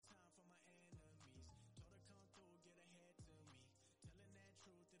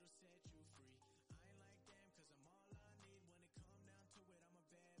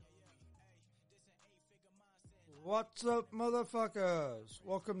What's up, motherfuckers?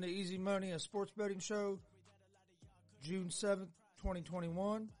 Welcome to Easy Money, a sports betting show. June 7th,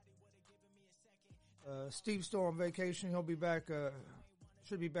 2021. Steve's still on vacation. He'll be back,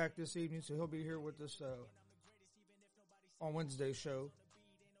 should be back this evening, so he'll be here with us on Wednesday's show.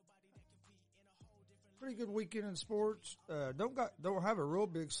 Pretty good weekend in sports. Don't have a real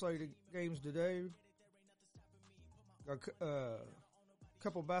big slate of games today. Got a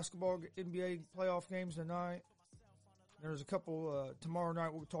couple basketball NBA playoff games tonight. There's a couple tomorrow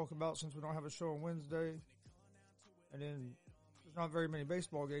night we'll talk about since we don't have a show on Wednesday. And then there's not very many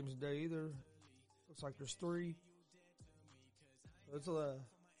baseball games today either. Looks like there's 3. So it's a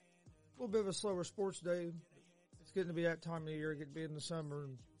little bit of a slower sports day. It's getting to be that time of the year, getting to be in the summer.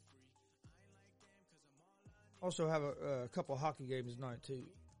 Also have a couple of hockey games tonight too.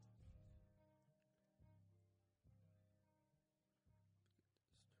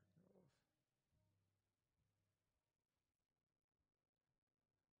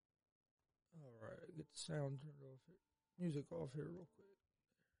 Alright, get the sound turned off here. Music off here real quick.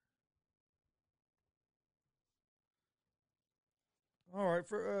 Alright,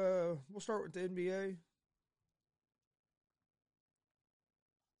 we'll start with the NBA.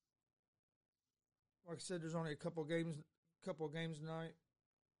 Like I said, there's only a couple of games tonight.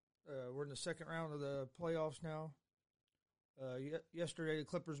 We're in the second round of the playoffs now. Yesterday, the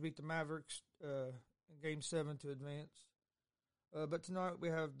Clippers beat the Mavericks in Game 7 to advance. But tonight we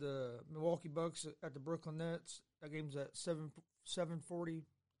have the Milwaukee Bucks at the Brooklyn Nets. That game's at 7:40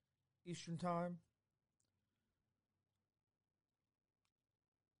 Eastern Time.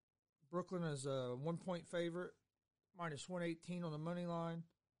 Brooklyn is a 1-point favorite, minus 118 on the money line.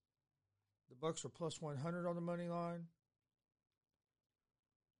 The Bucks are plus 100 on the money line.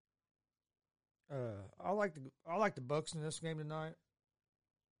 I like the Bucks in this game tonight.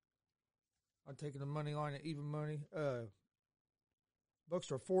 I'm taking the money line at even money.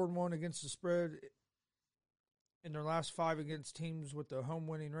 Bucks are 4-1 against the spread in their last 5 against teams with the home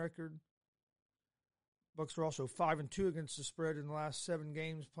winning record. Bucks are also 5-2 against the spread in the last 7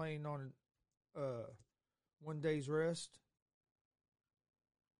 games, playing on 1 day's rest.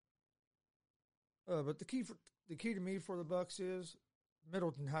 But the key to me for the Bucks is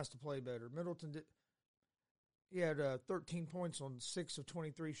Middleton has to play better. He had 13 points on 6 of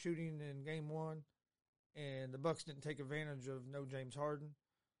 23 shooting in Game 1, and the Bucks didn't take advantage of no James Harden.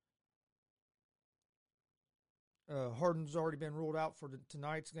 Harden's already been ruled out for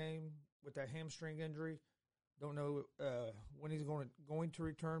tonight's game with that hamstring injury. Don't know when he's going to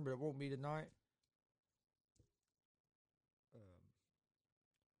return, but it won't be tonight.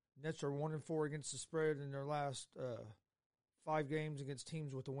 Nets are 1-4 against the spread in their last 5 games against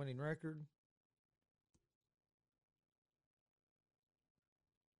teams with a winning record.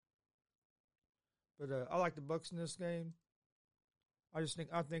 But I like the Bucks in this game. I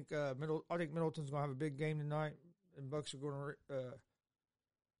think Middleton's going to have a big game tonight, and Bucks are going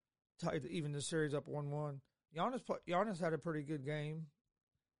to even the series up 1-1. Giannis had a pretty good game.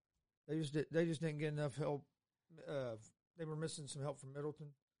 They just didn't get enough help. They were missing some help from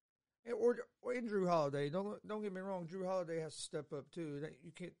Middleton. Or Jrue Holiday. Don't get me wrong. Jrue Holiday has to step up too.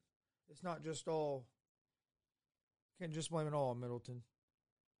 You can't. It's not just all. Can't just blame it all on Middleton.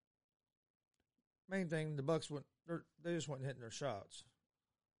 Main thing, the Bucks they just weren't hitting their shots.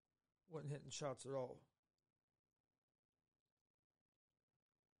 Wasn't hitting shots at all.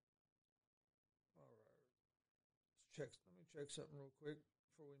 All right. Let me check something real quick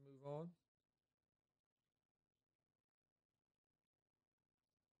before we move on.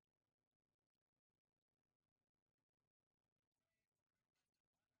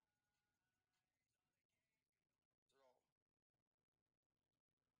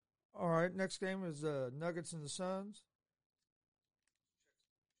 All right, next game is Nuggets and the Suns.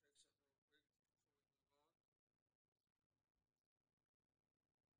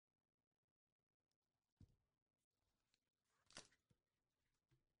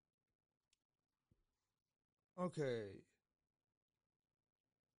 Okay.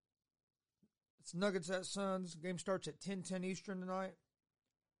 It's Nuggets at Suns. Game starts at 10:10 Eastern tonight.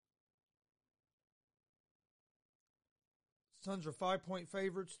 Suns are 5-point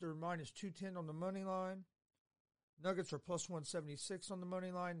favorites. They're minus 210 on the money line. Nuggets are plus 176 on the money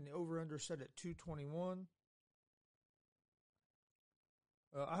line, and the over-under set at 221.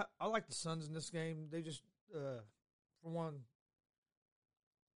 I like the Suns in this game. They just, for one,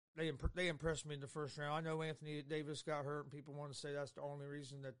 they impressed me in the first round. I know Anthony Davis got hurt, and people want to say that's the only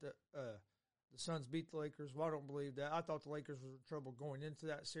reason that the Suns beat the Lakers. Well, I don't believe that. I thought the Lakers were in trouble going into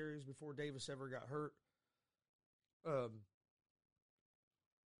that series before Davis ever got hurt.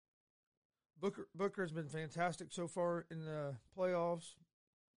 Booker has been fantastic so far in the playoffs.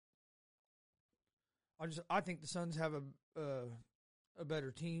 I think the Suns have a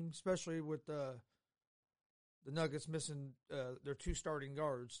better team, especially with the Nuggets missing their two starting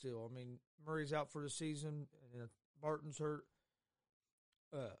guards still. I mean, Murray's out for the season, and Barton's hurt.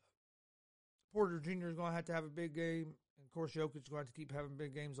 Porter Jr. is going to have a big game, and of course, Jokic is going to have to keep having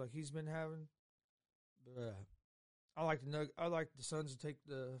big games like he's been having. But I like the Suns to take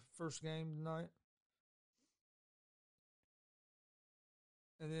the first game tonight.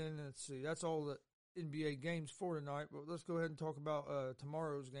 And then let's see, that's all the NBA games for tonight. But let's go ahead and talk about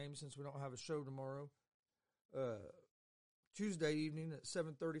tomorrow's game since we don't have a show tomorrow. Tuesday evening at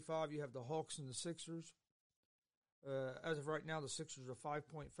 7:35, you have the Hawks and the Sixers. As of right now, the Sixers are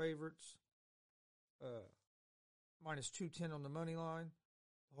 5-point favorites. Minus 210 on the money line.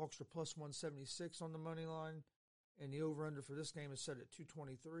 The Hawks are plus 176 on the money line. And the over-under for this game is set at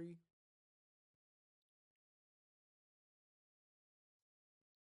 223.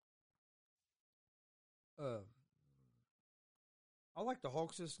 I like the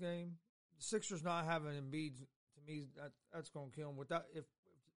Hawks this game. The Sixers not having Embiid, to me, that's going to kill them.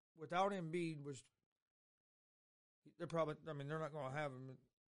 Without Embiid, which they're probably, I mean, they're not going to have him.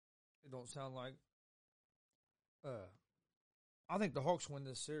 It don't sound like. I think the Hawks win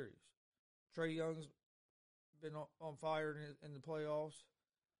this series. Trae Young's been on fire in the playoffs.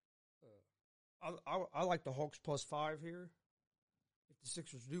 I like the Hawks plus 5 here. If the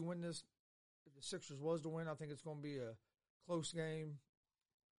Sixers do win this, if the Sixers was to win, I think it's going to be a close game.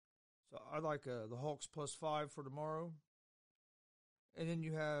 So I like the Hawks plus 5 for tomorrow. And then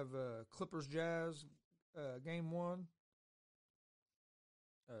you have Clippers Jazz game 1.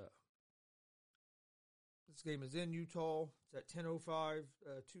 This game is in Utah. It's at 10:05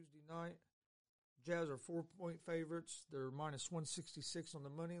 Tuesday night. Jazz are 4-point favorites. They're minus 166 on the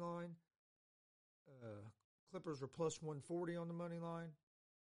money line. Clippers are plus 140 on the money line.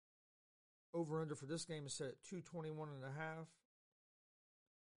 Over-under for this game is set at 221.5.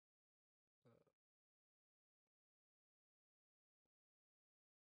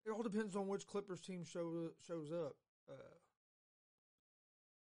 It all depends on which Clippers team shows up.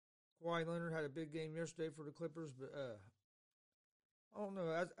 Kawhi Leonard had a big game yesterday for the Clippers, but I don't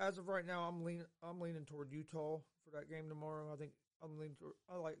know. As of right now, I'm leaning toward Utah for that game tomorrow. I think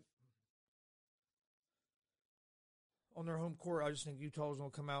I like on their home court. I just think Utah's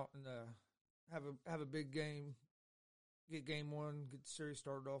going to come out and have a big game, get game 1, get the series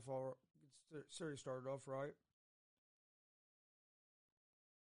started off right.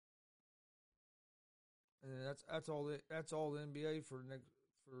 And that's all the NBA for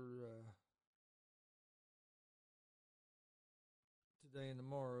today and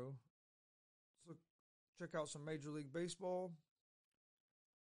tomorrow. So check out some Major League Baseball.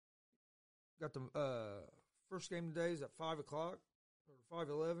 Got the first game today is at 5 o'clock or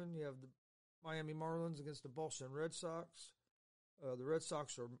 5:11. You have the Miami Marlins against the Boston Red Sox. The Red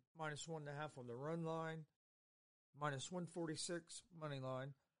Sox are minus 1.5 on the run line, minus 146 money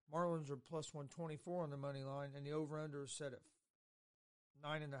line. Marlins are plus 124 on the money line, and the over-under is set at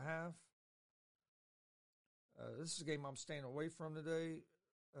 9.5. This is a game I'm staying away from today.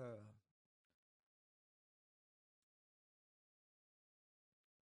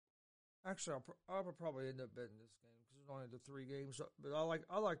 Actually, I'll probably end up betting this game because it's only the 3 games. But I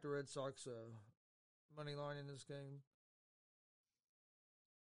like the Red Sox money line in this game.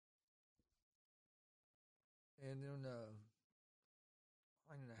 And then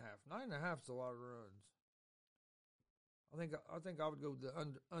 9.5. 9.5 is a lot of runs. I think I would go the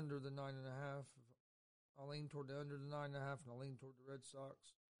under the 9.5. I'll lean toward the under the 9.5, and I'll lean toward the Red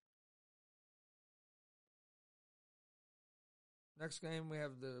Sox. Next game we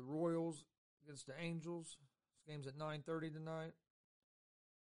have the Royals against the Angels. This game's at 9:30 tonight.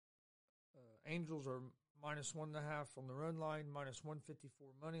 Angels are minus 1.5 on the run line, minus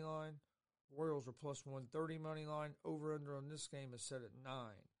 154 money line. Royals are plus 130 money line. Over under on this game is set at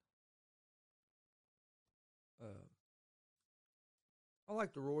 9. I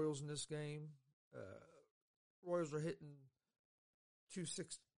like the Royals in this game. Royals are hitting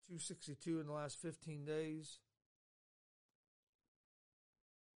 262 in the last 15 days.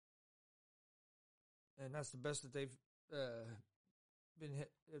 And that's the best that they've been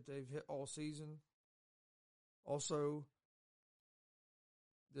hit, if they've hit all season. Also,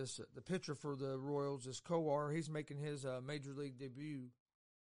 the pitcher for the Royals is Kowar. He's making his major league debut.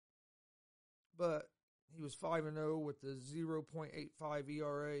 But he was 5-0 with the 0.85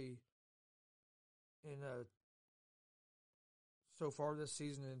 ERA in so far this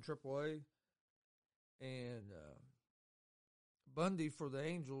season in AAA. And Bundy for the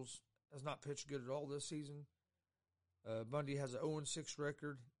Angels has not pitched good at all this season. Bundy has an 0-6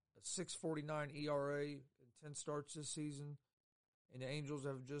 record, a 6.49 ERA in 10 starts this season, and the Angels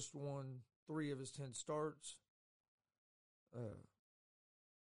have just won 3 of his 10 starts. So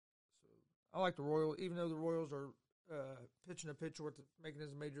I like the Royals, even though the Royals are pitching a pitcher making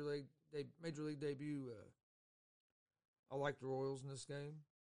his major league debut. I like the Royals in this game.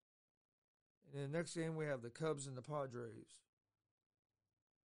 And then the next game we have the Cubs and the Padres.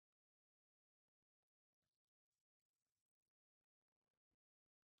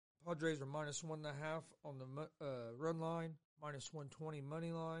 Padres are minus 1.5 on the run line, minus 120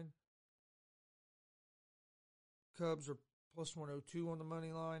 money line. Cubs are plus 102 on the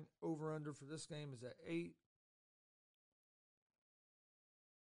money line. Over under for this game is at 8.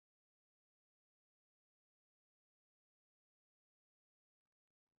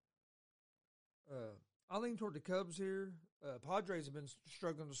 I lean toward the Cubs here. Padres have been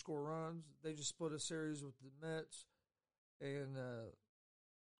struggling to score runs. They just split a series with the Mets. And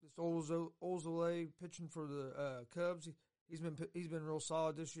this Alzolay pitching for the Cubs, he's been real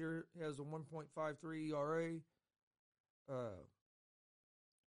solid this year. He has a 1.53 ERA.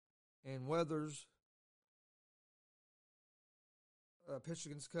 And Weathers pitched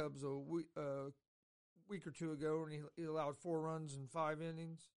against the Cubs a week or two ago, and he allowed 4 runs in 5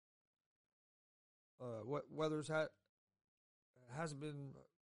 innings. Weathers hasn't been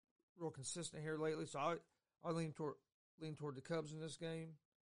real consistent here lately, so I lean toward the Cubs in this game.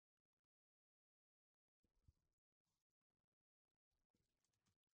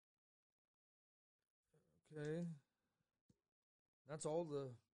 Okay, that's all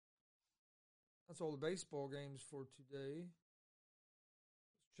the baseball games for today.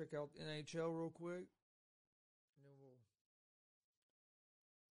 Let's check out the NHL real quick.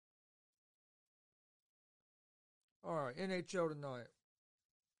 All right, NHL tonight.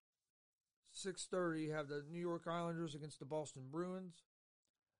 6:30, you have the New York Islanders against the Boston Bruins.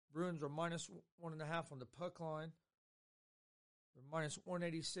 Bruins are minus 1.5 on the puck line. They're minus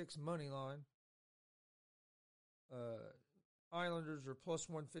 186 money line. Islanders are plus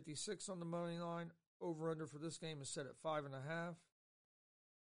 156 on the money line. Over under for this game is set at 5.5.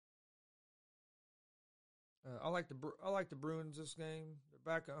 I like the Bruins this game. They're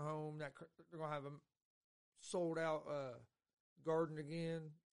back at home. They're gonna have a sold out Garden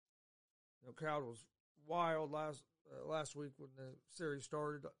again. The crowd was wild last week when the series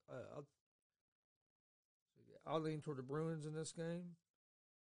started. I'll lean toward the Bruins in this game.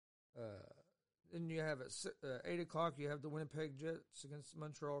 Then you have at 8 o'clock, you have the Winnipeg Jets against the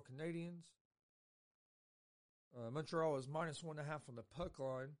Montreal Canadiens. Montreal is minus 1.5 on the puck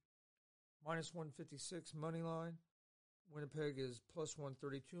line, minus 156 money line. Winnipeg is plus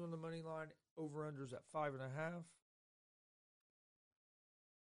 132 on the money line. Over-unders at 5.5.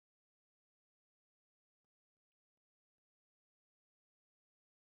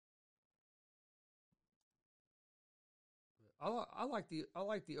 I like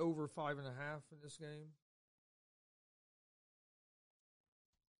the over 5.5 in this game.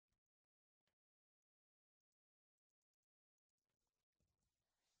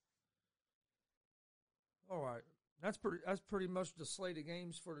 All right, that's pretty much the slate of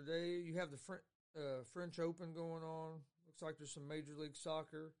games for today. You have the French Open going on. Looks like there's some Major League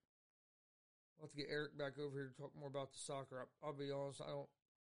Soccer. I'll have to get Eric back over here to talk more about the soccer. I'll be honest,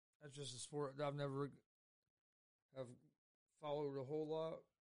 that's just a sport that I've never have followed a whole lot.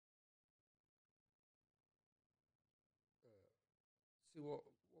 See what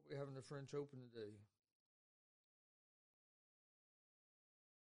we have in the French Open today.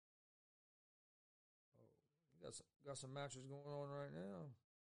 Oh, got some matches going on right now.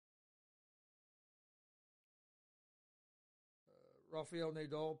 Rafael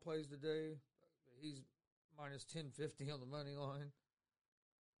Nadal plays today. He's minus 1050 on the money line.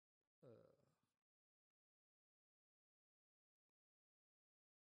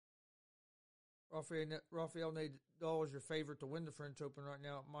 Rafael Nadal is your favorite to win the French Open right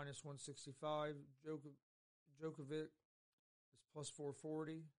now at minus 165. Djokovic is plus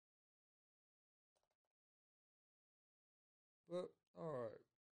 440. But, all right.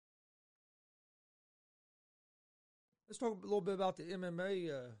 Let's talk a little bit about the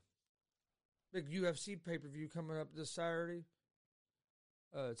MMA big UFC pay-per-view coming up this Saturday.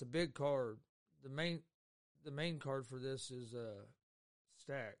 It's a big card. The main card for this is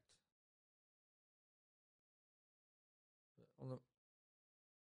stacked.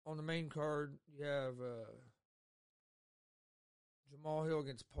 On the main card, you have Jamal Hill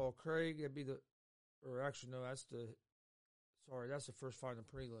against Paul Craig. That'd be that's the first fight in the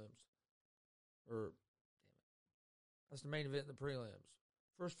prelims. That's the main event in the prelims.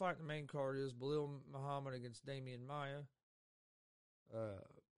 First fight in the main card is Belal Muhammad against Damian Maia.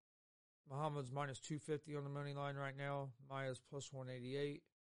 Muhammad's minus 250 on the money line right now. Maia's plus 188.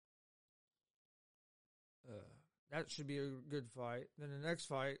 That should be a good fight. Then the next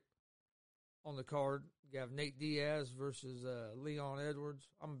fight on the card, you have Nate Diaz versus Leon Edwards.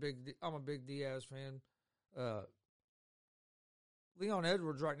 I'm a big Diaz fan. Leon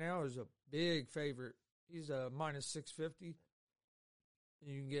Edwards right now is a big favorite. He's minus 650.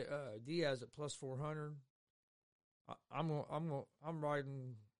 And you can get Diaz at plus 400. I'm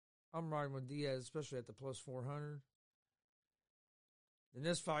riding with Diaz, especially at the plus 400. And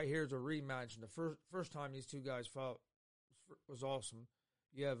this fight here is a rematch. And the first time these two guys fought was awesome.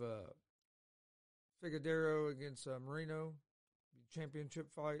 You have Figueiredo against Moreno, championship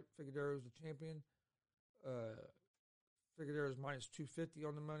fight. Figueiredo's the champion. Figueiredo's minus 250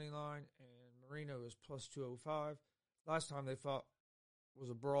 on the money line, and Moreno is plus 205. Last time they fought was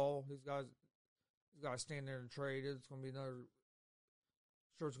a brawl. These guys stand there and trade. It's going to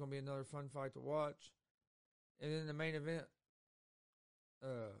be another fun fight to watch. And then the main event,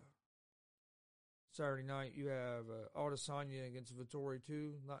 Saturday night, you have Adesanya against Vettori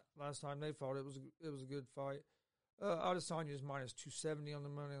 2. Last time they fought, it was a good fight. Adesanya is minus 270 on the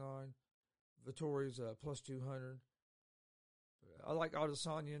money line. Vettori's plus 200. I like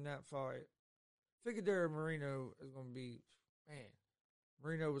Adesanya in that fight. Figueiredo Moreno is going to be, man.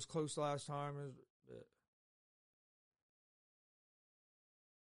 Moreno was close last time,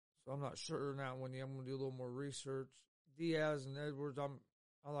 so I'm not sure now. I'm going to do a little more research. Diaz and Edwards, I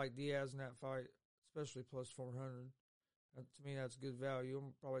like Diaz in that fight, especially plus 400. To me, that's good value.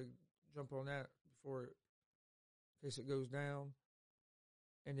 I'm probably jump on that in case it goes down.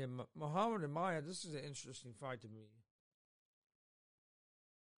 And then Muhammad and Maia, this is an interesting fight to me.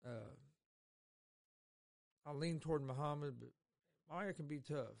 I lean toward Muhammad, but Maia can be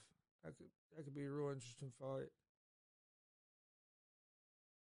tough. That could be a real interesting fight.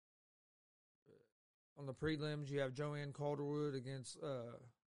 On the prelims, you have Joanne Calderwood against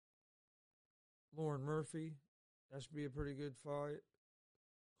Lauren Murphy. That should be a pretty good fight.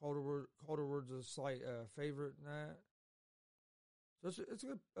 Calderwood's a slight favorite in that. So it's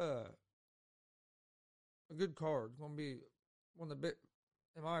a good card. It's going to be one of the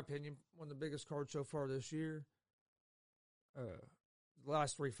in my opinion, one of the biggest cards so far this year. The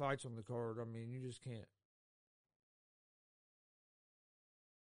last 3 fights on the card, I mean, you just can't.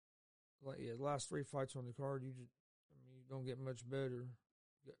 The last 3 fights on the card, you don't get much better.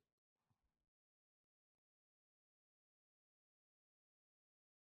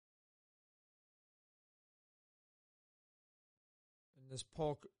 And this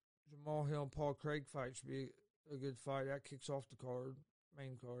Jamal Hill and Paul Craig fight should be a good fight. That kicks off the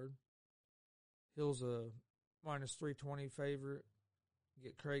main card. Hill's a minus 320 favorite.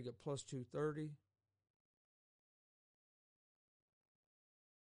 Get Craig at plus 230.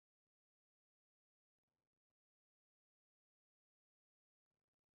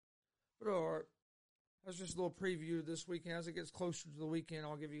 But all right, that's just a little preview of this weekend. As it gets closer to the weekend,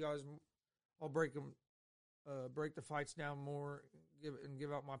 I'll give you guys, I'll break the fights down more,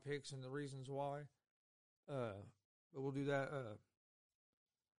 give out my picks and the reasons why. But we'll do that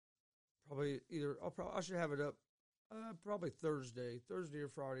I should have it up probably Thursday or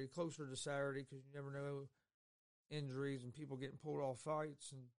Friday, closer to Saturday, because you never know injuries and people getting pulled off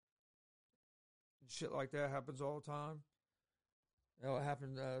fights and shit like that happens all the time. It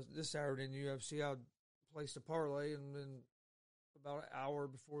happened this Saturday in the UFC. I placed a parlay, and then about an hour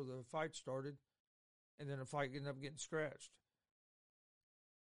before the fight started, and then the fight ended up getting scratched.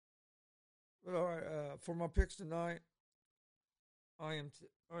 But all right, for my picks tonight, I am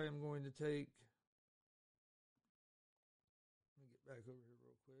going to take. Let me get back over here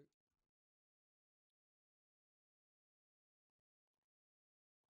real quick.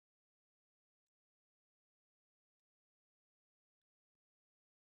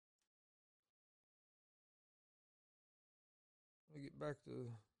 Let me get back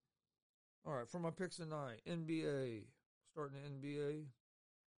to. All right, for my picks tonight, NBA, starting the NBA.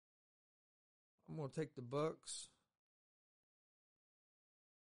 I'm going to take the Bucks.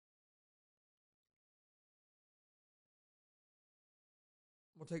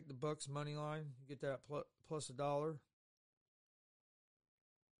 I'm going to take the Bucks money line. Get that plus $1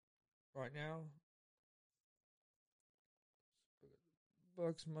 right now.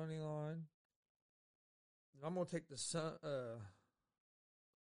 Bucks money line. I'm going to take the Sun.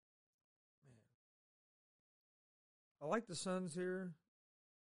 I like the Suns here.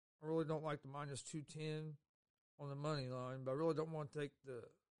 I really don't like the minus 210 on the money line, but I really don't want to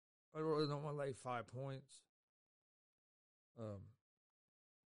lay 5 points.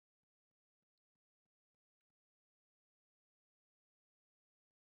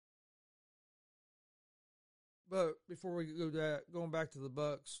 But before we go that, going back to the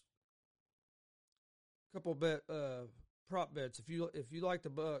Bucks, couple prop bets. If you like the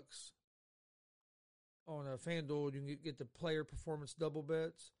Bucks on a FanDuel, you can get the player performance double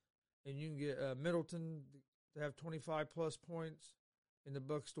bets, and you can get Middleton to have 25 plus points, and the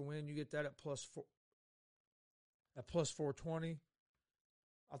Bucks to win. You get that at plus 420.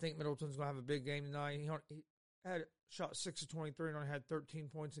 I think Middleton's going to have a big game tonight. He had shot 6 of 23 and only had 13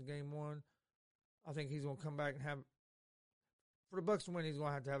 points in game one. I think he's going to come back and have, for the Bucks to win, he's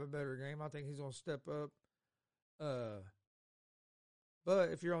going to have a better game. I think he's going to step up.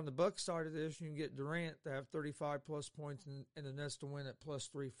 But if you're on the Bucks side of this, you can get Durant to have 35 plus points and the Nets to win at plus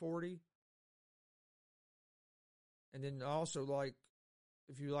 340. And then also, like,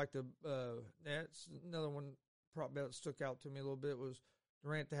 if you like the Nets, another one prop bet that stuck out to me a little bit was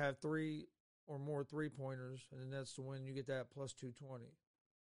Durant to have 3 or more three-pointers and the Nets to win. You get that at plus 220.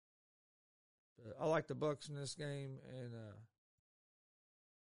 But I like the Bucks in this game, and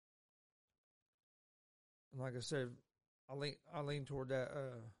like I said, I lean toward that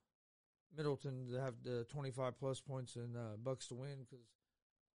Middleton to have the 25 plus points and Bucks to win, because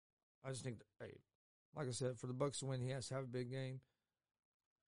I just think that, hey, like I said, for the Bucks to win, he has to have a big game.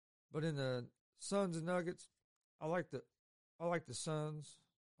 But in the Suns and Nuggets, I like the Suns.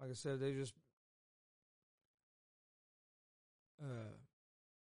 Like I said, they just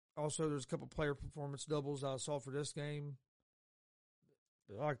also there's a couple player performance doubles I saw for this game.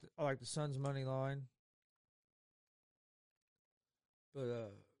 But I like the Suns money line. But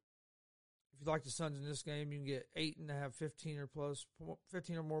if you like the Suns in this game, you can get 8.5,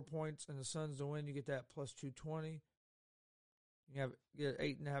 15 or more points, and the Suns to win. You get that plus 220. You get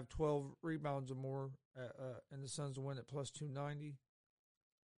 8.5, 12 rebounds or more, and the Suns to win at plus 290.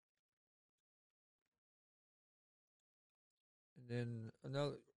 And then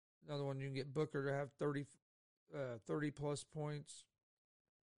another one, you can get Booker to have 30 plus points,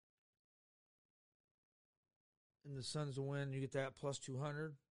 and the Suns to win. You get that plus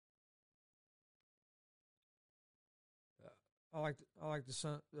 200. I like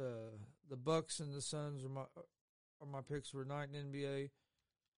the Bucks and the Suns are my picks for tonight in NBA.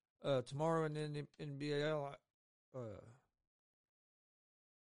 Tomorrow in the NBA,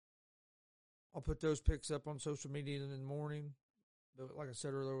 I'll put those picks up on social media in the morning. But like I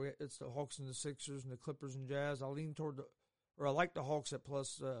said earlier, it's the Hawks and the Sixers and the Clippers and Jazz. I like the Hawks at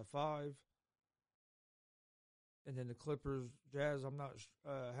plus 5. And then the Clippers, Jazz, I'm not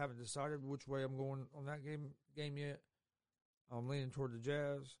haven't decided which way I'm going on that game yet. I'm leaning toward the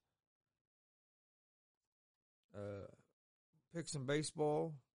Jazz. Picks in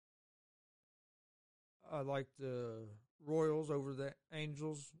baseball. I like the Royals over the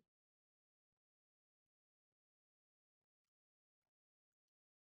Angels.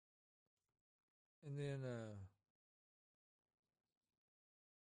 And then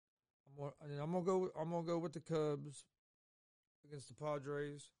I'm gonna go with the Cubs against the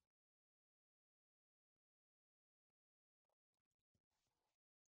Padres.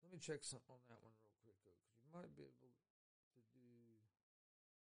 Let me check something on that one real quick, because you might be able to do.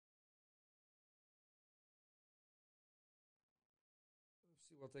 Let's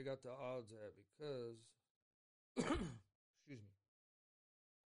see what they got the odds at, because excuse me.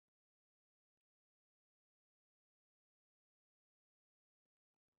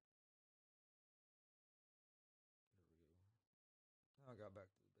 There we go. Now I got back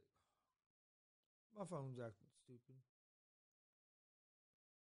to the big. My phone's acting stupid.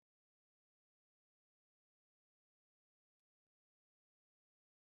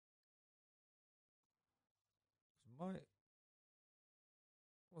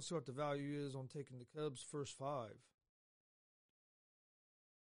 Let's see what the value is on taking the Cubs first 5.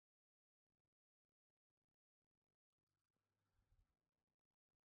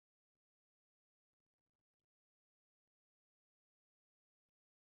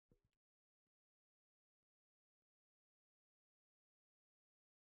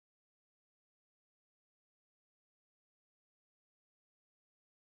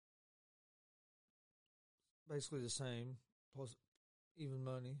 Basically the same, plus even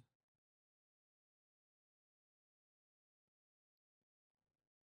money.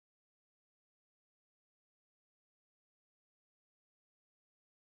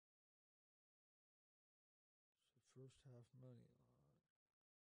 So first half money line.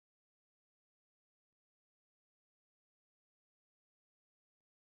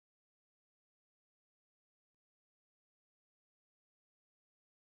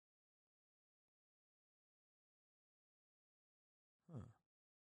 Huh.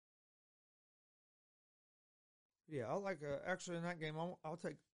 Yeah, I like actually in that game. I'll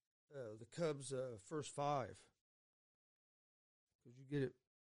take the Cubs first 5. because you get it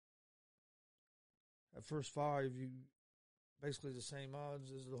at first five. You basically the same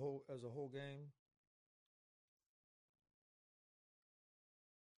odds as a whole game.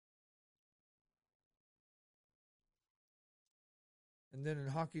 And then in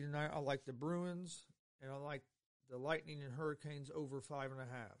hockey tonight, I like the Bruins and I like the Lightning and Hurricanes over 5.5.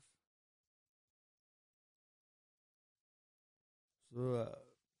 So to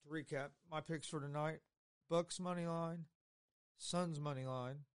recap, my picks for tonight: Bucks money line, Suns money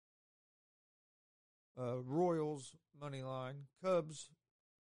line, Royals money line, Cubs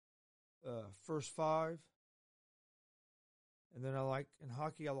first five, and then I like in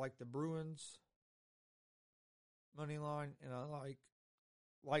hockey I like the Bruins money line, and I like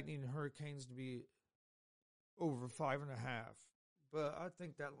Lightning and Hurricanes to be over 5.5. But I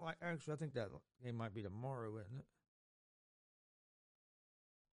think that game might be tomorrow, isn't it?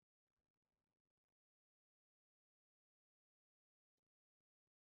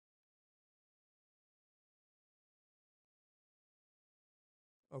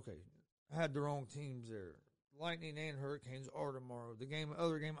 Okay, I had the wrong teams there. Lightning and Hurricanes are tomorrow. The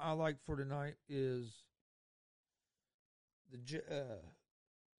other game I like for tonight is the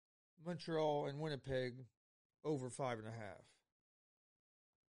Montreal and Winnipeg over 5.5.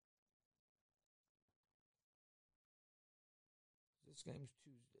 This game's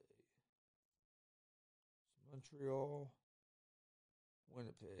Tuesday. So Montreal,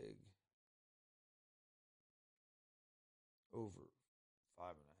 Winnipeg over 5.5.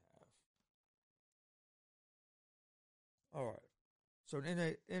 All right. So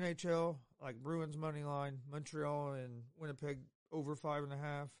in NHL, like Bruins money line, Montreal and Winnipeg over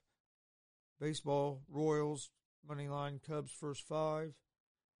 5.5. Baseball, Royals money line, Cubs first five.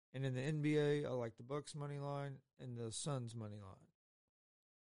 And in the NBA, I like the Bucks money line and the Suns money line.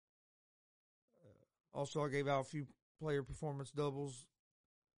 Also, I gave out a few player performance doubles.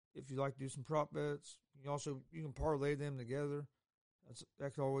 If you like to do some prop bets, you can parlay them together.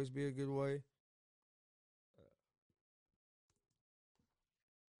 That could always be a good way.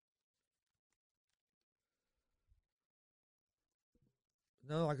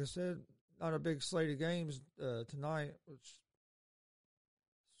 No, like I said, not a big slate of games tonight. Which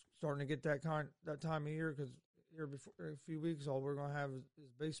starting to get that time of year, because here before a few weeks, all we're gonna have is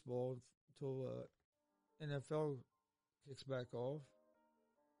baseball until NFL kicks back off.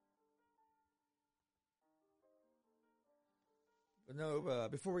 But no,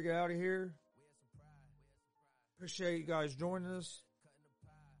 before we get out of here, appreciate you guys joining us.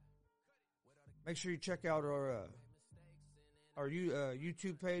 Make sure you check out our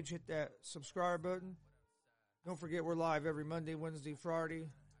YouTube page. Hit that subscribe button. Don't forget we're live every Monday, Wednesday, Friday,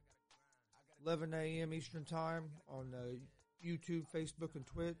 11 a.m. Eastern Time on YouTube, Facebook, and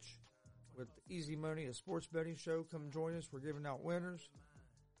Twitch with Easy Money, a sports betting show. Come join us. We're giving out winners.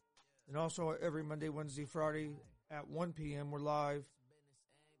 And also every Monday, Wednesday, Friday at 1 p.m. we're live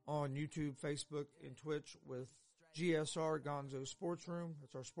on YouTube, Facebook, and Twitch with GSR, Gonzo Sports Room.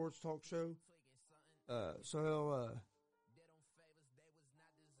 That's our sports talk show. Here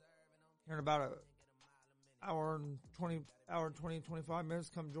in about an hour and 25 minutes,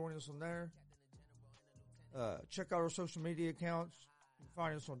 come join us on there. Check out our social media accounts. You can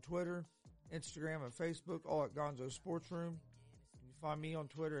find us on Twitter, Instagram, and Facebook, all at Gonzo Sports Room. You can find me on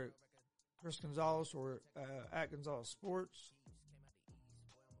Twitter at Chris Gonzalez or at Gonzalez Sports.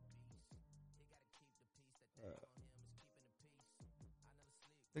 I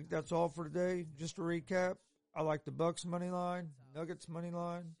think that's all for today. Just to recap, I like the Bucks money line, Nuggets money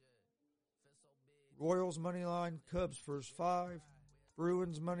line, Royals money line, Cubs first five,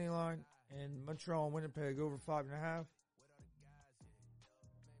 Bruins money line, and Montreal and Winnipeg over 5.5.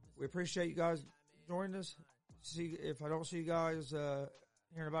 We appreciate you guys joining us. If I don't see you guys here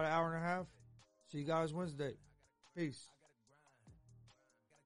in about an hour and a half, see you guys Wednesday. Peace.